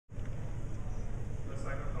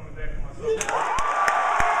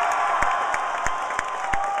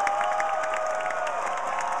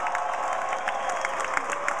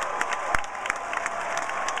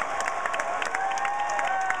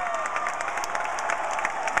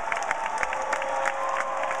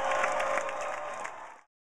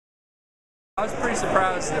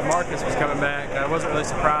surprised that Marcus was coming back. I wasn't really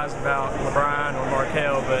surprised about LeBron or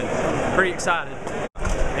Markel, but pretty excited.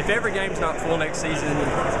 If every game's not full next season,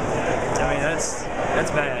 I mean that's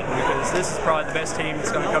bad, because this is probably the best team that's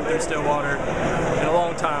going to come through Stillwater in a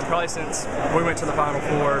long time, probably since we went to the Final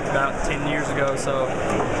Four about 10 years ago. So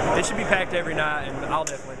it should be packed every night, and I'll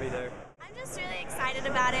definitely be there. I'm just really excited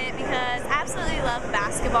about it because I absolutely love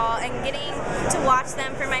basketball, and getting to watch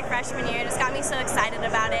them for my freshman year just got me so excited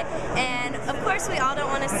about it. And of course we all don't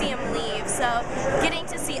want to see them leave, so getting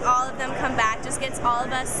to see all of them come back just gets all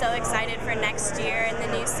of us so excited for next year and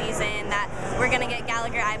the new season that we're going to get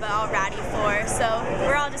Gallagher-Iba all rowdy for. So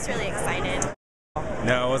we're all just really excited.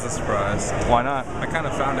 No, it was a surprise. Why not? I kind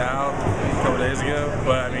of found out a couple days ago,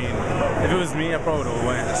 but I mean, if it was me, I probably would have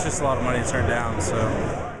went. It's just a lot of money to turn down,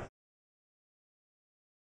 so.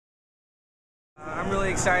 I'm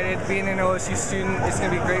really excited. Being an OSU student, it's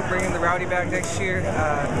going to be great bringing the Rowdy back next year.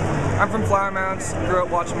 I'm from Flower Mounds, grew up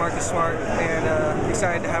watching Marcus Smart, and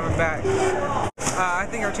excited to have him back. I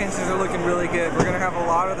think our chances are looking really good. We're going to have a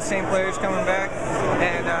lot of the same players coming back,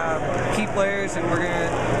 and key players, and we're going to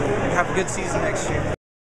have a good season next year.